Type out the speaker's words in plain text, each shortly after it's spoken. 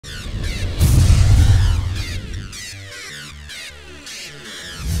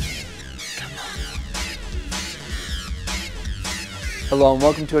Hello and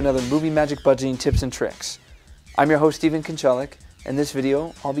welcome to another Movie Magic Budgeting Tips and Tricks. I'm your host Stephen Konchelik. In this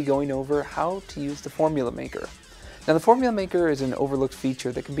video I'll be going over how to use the Formula Maker. Now the Formula Maker is an overlooked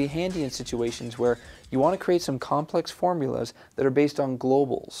feature that can be handy in situations where you want to create some complex formulas that are based on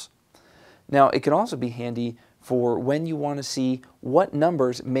globals. Now it can also be handy for when you want to see what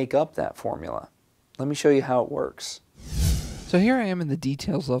numbers make up that formula. Let me show you how it works. So here I am in the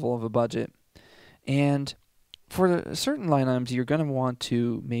details level of a budget, and for certain line items, you're going to want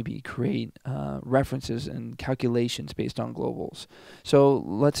to maybe create references and calculations based on globals. So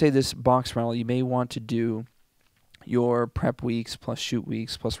let's say this box rental, you may want to do your prep weeks plus shoot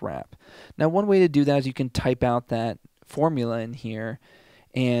weeks plus wrap. Now one way to do that is you can type out that formula in here,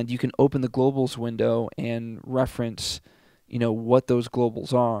 and you can open the globals window and reference, what those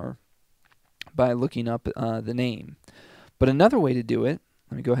globals are by looking up the name. But another way to do it,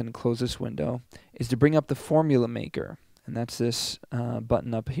 let me go ahead and close this window, is to bring up the Formula Maker. And that's this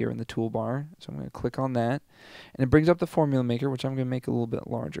button up here in the toolbar. So I'm going to click on that. And it brings up the Formula Maker, which I'm going to make a little bit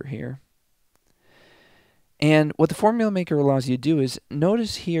larger here. And what the Formula Maker allows you to do is,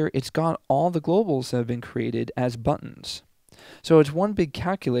 notice here it's got all the globals that have been created as buttons. So it's one big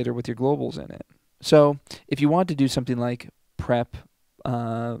calculator with your globals in it. So if you want to do something like prep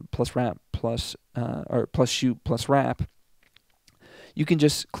plus wrap plus shoot plus wrap, you can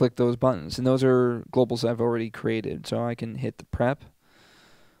just click those buttons, and those are globals I've already created. So I can hit the prep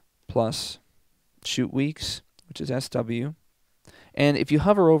plus shoot weeks, which is SW. And if you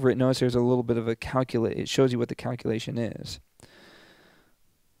hover over it, notice there's a little bit of a calculate. It shows you what the calculation is.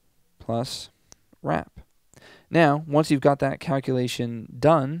 Plus wrap. Now, once you've got that calculation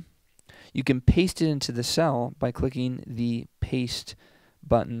done, you can paste it into the cell by clicking the paste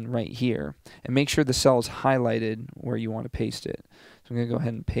button right here, and make sure the cell is highlighted where you want to paste it. So I'm going to go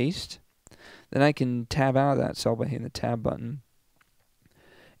ahead and paste. Then I can tab out of that cell by hitting the tab button,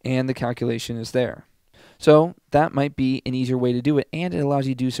 and the calculation is there. So that might be an easier way to do it, and it allows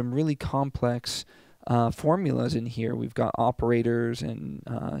you to do some really complex formulas in here. We've got operators and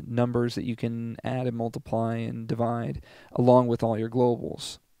numbers that you can add and multiply and divide along with all your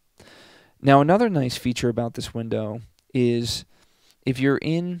globals. Now another nice feature about this window is if you're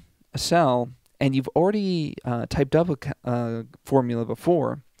in a cell and you've already typed up a formula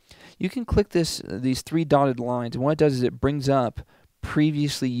before, you can click these three dotted lines, and what it does is it brings up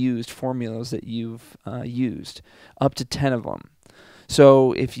previously used formulas that you've used, up to 10 of them.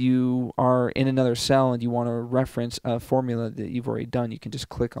 So if you are in another cell and you want to reference a formula that you've already done, you can just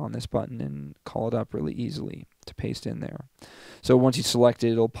click on this button and call it up really easily to paste in there. So once you select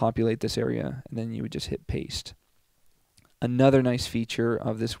it, it'll populate this area, and then you would just hit paste. Another nice feature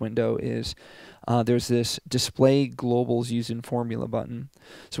of this window is there's this display globals used in formula button.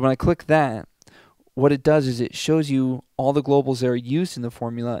 So when I click that, what it does is it shows you all the globals that are used in the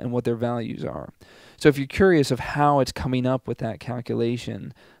formula and what their values are. So if you're curious of how it's coming up with that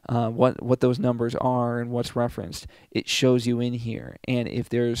calculation, what those numbers are and what's referenced, it shows you in here. And if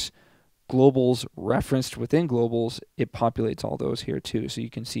there's globals referenced within globals, it populates all those here too. So you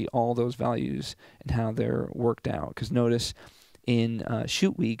can see all those values and how they're worked out. Because notice in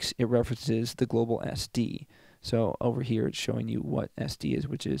shoot weeks, it references the global SD. So over here, it's showing you what SD is,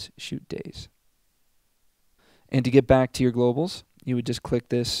 which is shoot days. And to get back to your globals, you would just click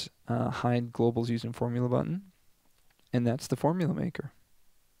this hide globals using formula button, and that's the Formula Maker.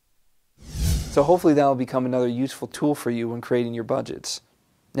 So hopefully that will become another useful tool for you when creating your budgets.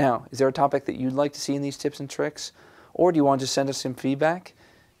 Now, is there a topic that you'd like to see in these tips and tricks? Or do you want to just send us some feedback?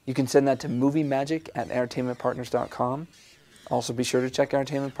 You can send that to moviemagic@entertainmentpartners.com. Also be sure to check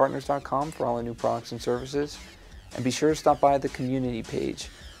entertainmentpartners.com for all our new products and services. And be sure to stop by the community page,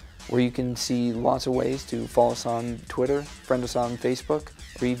 where you can see lots of ways to follow us on Twitter, friend us on Facebook,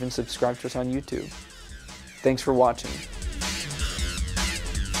 or even subscribe to us on YouTube. Thanks for watching.